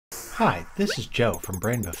Hi, this is Joe from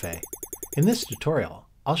Brain Buffet. In this tutorial,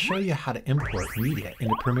 I'll show you how to import media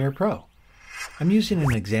into Premiere Pro. I'm using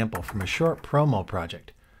an example from a short promo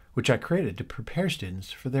project, which I created to prepare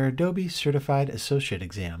students for their Adobe Certified Associate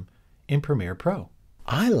exam in Premiere Pro.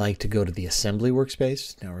 I like to go to the Assembly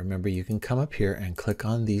workspace. Now remember, you can come up here and click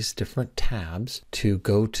on these different tabs to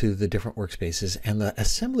go to the different workspaces, and the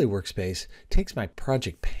Assembly workspace takes my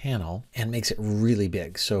project panel and makes it really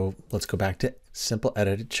big. So let's go back to Simple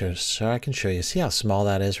Edit just so I can show you. See how small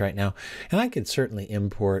that is right now? And I could certainly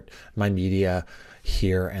import my media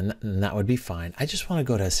here and that would be fine. I just want to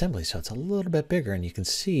go to Assembly so it's a little bit bigger and you can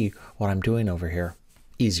see what I'm doing over here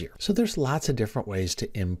easier. So there's lots of different ways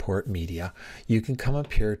to import media. You can come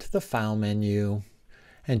up here to the File menu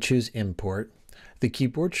and choose Import. The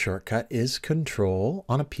keyboard shortcut is Control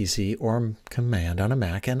on a PC or Command on a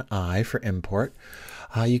Mac, and I for import.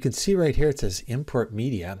 You can see right here it says Import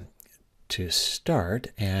Media to start,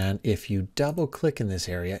 and if you double click in this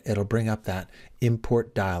area, it'll bring up that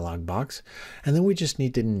import dialog box, and then we just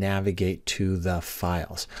need to navigate to the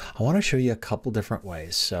files. I want to show you a couple different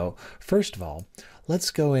ways. So first of all, let's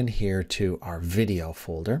go in here to our video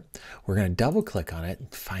folder. We're going to double click on it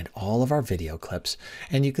and find all of our video clips,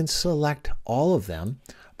 and you can select all of them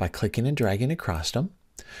by clicking and dragging across them.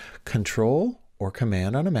 Control or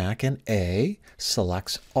Command on a Mac and A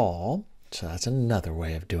selects all. So that's another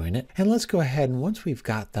way of doing it. And let's go ahead, and once we've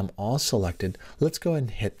got them all selected, let's go ahead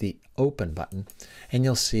and hit the Open button, and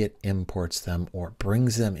you'll see it imports them or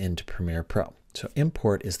brings them into Premiere Pro. So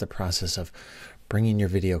import is the process of bringing your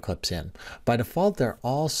video clips in. By default, they're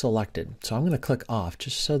all selected. So I'm going to click off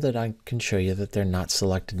just so that I can show you that they're not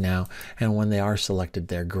selected now, and when they are selected,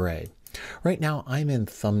 they're gray. Right now I'm in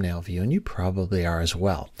thumbnail view, and you probably are as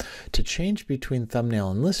well. To change between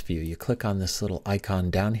thumbnail and list view, you click on this little icon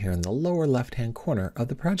down here in the lower left hand corner of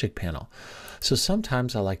the project panel. So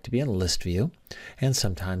sometimes I like to be in list view, and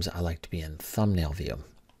sometimes I like to be in thumbnail view.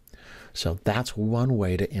 So that's one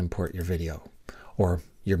way to import your video, or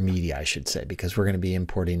your media I should say, because we're going to be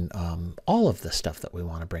importing all of the stuff that we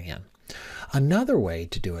want to bring in. Another way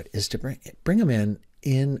to do it is to bring them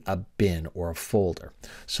in a bin or a folder.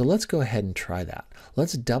 So let's go ahead and try that.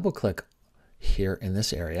 Let's double click here in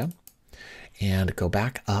this area and go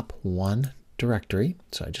back up one directory.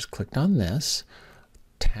 So I just clicked on this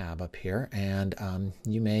tab up here, and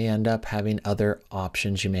you may end up having other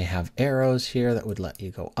options. You may have arrows here that would let you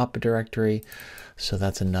go up a directory. So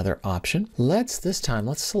that's another option. This time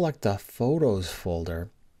let's select the Photos folder,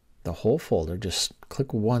 the whole folder. Just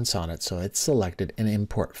click once on it so it's selected, and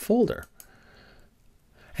import folder.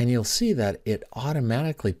 And you'll see that it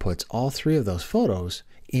automatically puts all three of those photos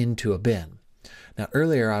into a bin. Now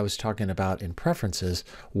earlier I was talking about in preferences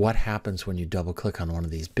what happens when you double click on one of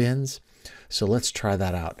these bins. So let's try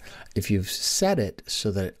that out. If you've set it so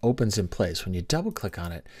that it opens in place, when you double click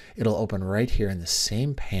on it, it'll open right here in the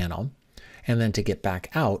same panel. And then to get back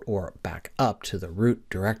out or back up to the root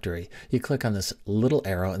directory, you click on this little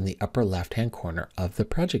arrow in the upper left hand corner of the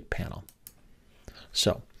project panel.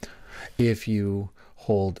 So if you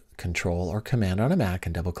hold Control or Command on a Mac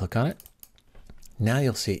and double click on it, now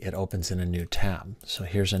you'll see it opens in a new tab. So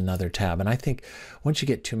here's another tab, and I think once you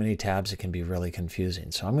get too many tabs it can be really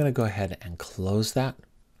confusing. So I'm going to go ahead and close that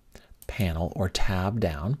panel or tab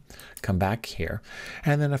down, come back here,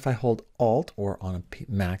 and then if I hold Alt, or on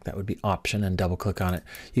a Mac that would be Option, and double click on it,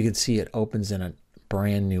 you can see it opens in a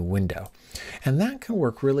brand new window. And that can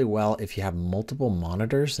work really well if you have multiple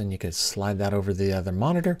monitors, then you could slide that over the other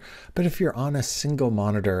monitor. But if you're on a single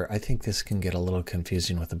monitor, I think this can get a little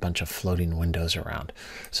confusing with a bunch of floating windows around.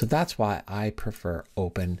 So that's why I prefer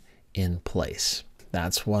open in place.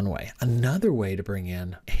 That's one way. Another way to bring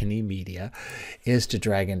in any media is to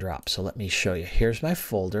drag and drop. So let me show you. Here's my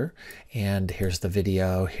folder, and here's the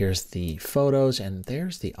video, here's the photos, and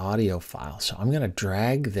there's the audio file. So I'm going to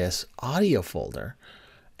drag this audio folder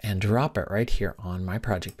and drop it right here on my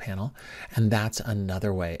project panel. And that's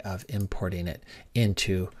another way of importing it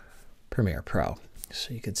into Premiere Pro.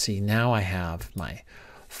 So you can see now I have my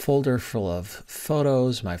folder full of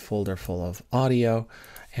photos, my folder full of audio,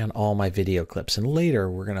 and all my video clips. And later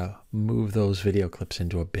we're going to move those video clips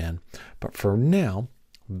into a bin. But for now,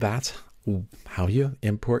 that's how you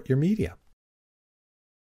import your media.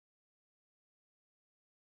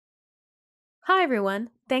 Hi everyone,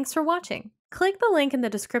 thanks for watching. Click the link in the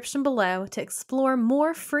description below to explore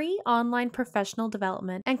more free online professional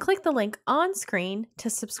development, and click the link on screen to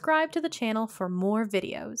subscribe to the channel for more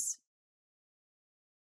videos.